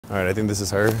All right, I think this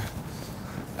is her.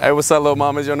 Hey, what's up, little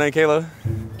mama? Is your name Kayla?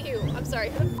 Ew, I'm sorry,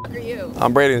 who the fuck are you?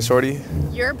 I'm Brayden, shorty.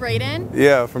 You're Brayden?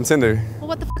 Yeah, from Tinder. Well,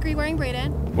 what the fuck are you wearing,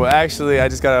 Brayden? Well, actually, I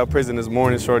just got out of prison this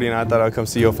morning, shorty, and I thought I'd come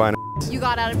see your fine ass. You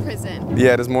got out of prison?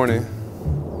 Yeah, this morning.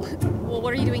 Well,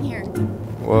 what are you doing here?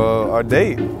 Well, our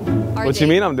date. What you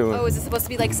mean I'm doing? Oh, is this supposed to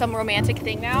be like some romantic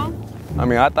thing now? I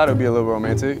mean, I thought it'd be a little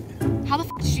romantic. How the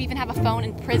fuck did you even have a phone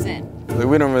in prison? Like,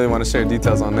 we don't really want to share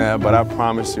details on that, but I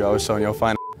promise you I was showing your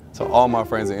fine ass to all my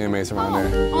friends and inmates around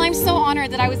there. Well, I'm so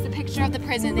honored that I was the picture of the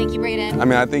prison. Thank you, Brayden. I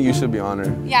mean, I think you should be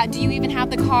honored. Yeah, do you even have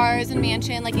the cars and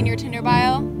mansion like in your Tinder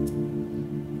bio?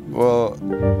 Well,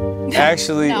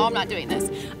 actually... No, I'm not doing this.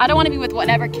 I don't want to be with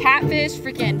whatever catfish,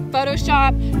 freaking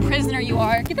Photoshop, prisoner you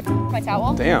are. Get the f my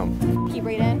towel. Damn. F you,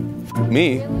 Brayden.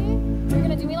 Me? Really? You're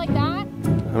gonna do me like that?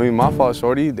 I mean, my fault,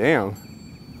 shorty. Damn.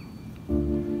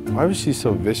 Why was she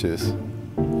so vicious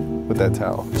with that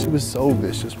towel? She was so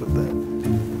vicious with that.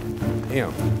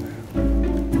 Damn.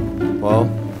 Well,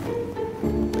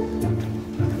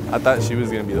 I thought she was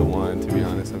gonna be the one, to be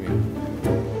honest. I mean,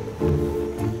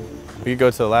 we could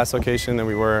go to the last location that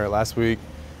we were last week,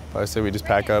 but I said we just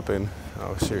pack up and,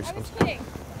 oh, shit. I was kidding.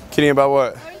 Kidding about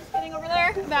what? I was just kidding over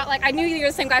there about, like, I knew you were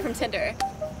the same guy from Tinder.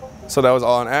 So that was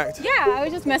all an act? Yeah, I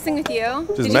was just messing with you.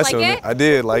 Just Did messing you like with it? I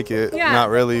did like it. Yeah. Not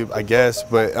really, I guess,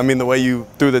 but I mean, the way you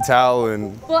threw the towel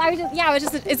and... Well, I was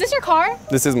just, is this your car?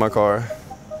 This is my car.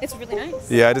 It's really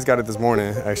nice. Yeah, I just got it this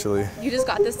morning, actually. You just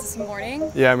got this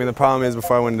morning? Yeah, I mean, the problem is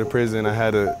before I went into prison, I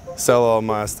had to sell all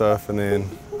my stuff, and then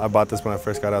I bought this when I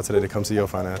first got out today to come see your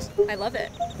fine ass. I love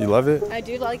it. You love it? I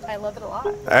love it a lot.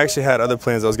 I actually had other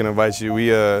plans. I was gonna invite you.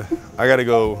 I gotta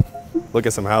go look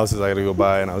at some houses I gotta go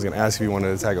buy, and I was gonna ask if you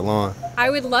wanted to tag along. I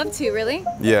would love to, really?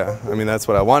 Yeah, I mean, that's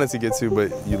what I wanted to get to,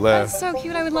 but you left. That's so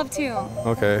cute, I would love to.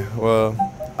 Okay, well,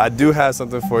 I do have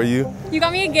something for you. You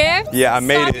got me a gift? Yeah, I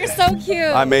made Stop, it. You're so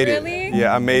cute. I made really? it.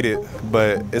 Yeah, I made it,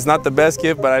 but it's not the best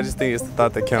gift, but I just think it's the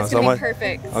thought that counts. It's gonna be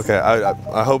perfect. Okay,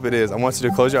 I hope it is. I want you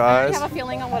to close your I eyes. have a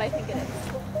feeling on what I think it is.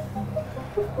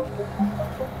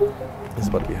 It's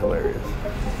about to be hilarious.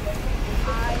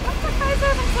 I'm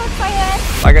so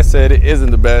excited. Like I said, it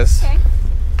isn't the best, Okay.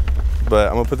 but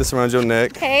I'm gonna put this around your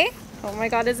neck. Okay. Oh my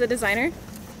God, is it designer?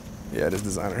 Yeah, it is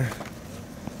designer.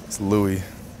 It's Louis.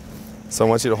 So I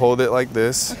want you to hold it like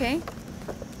this, Okay.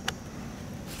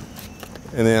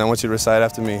 and then I want you to recite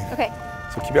after me. Okay.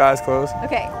 So keep your eyes closed.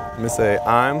 Okay. Let me say,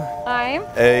 I'm a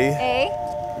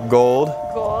a gold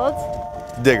gold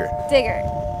digger. digger.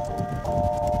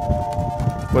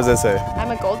 What does that say?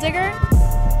 I'm a gold digger?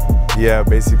 Yeah,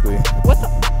 basically. What the?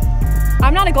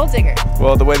 I'm not a gold digger.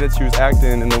 Well, the way that you was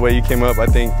acting and the way you came up, I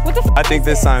think What the f I think is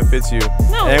this sign fits you.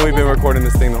 No, and it we've been doesn't. recording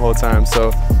this thing the whole time,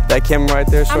 so that camera right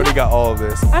there, shorty not- got all of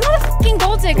this. I'm not a fucking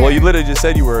gold digger. Well, you literally just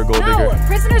said you were a gold No, digger.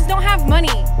 prisoners don't have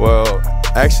money. Well,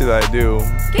 actually I do.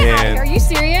 Get out of and here. Are you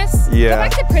serious? Yeah. Go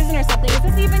back to prison or something. Is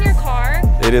this even your car?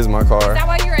 it is my car. Is that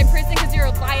why you're in prison? Because you're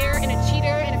a liar and a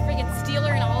cheater and a freaking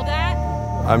stealer and all of that?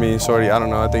 I mean, shorty, I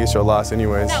don't know. I think it's your loss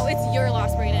anyways. No, it's your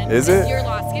loss, Brayden. Is It's it? your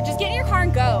loss. Just get in your car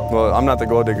and go. Well, I'm not the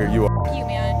gold digger. You are. Fuck you,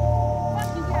 man.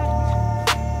 Fuck you, get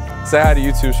out of here. Say hi to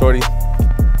you too, shorty.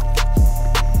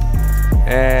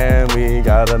 And we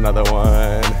got another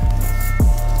one.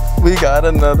 We got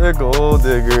another gold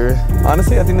digger.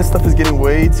 Honestly, I think this stuff is getting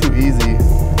way too easy.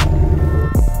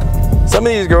 Some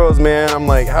of these girls, man, I'm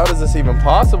like, how is this even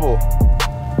possible?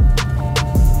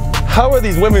 How are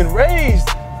these women raised?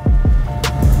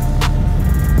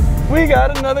 We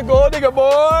got another gold digger,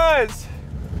 boys.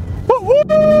 Woo-woo!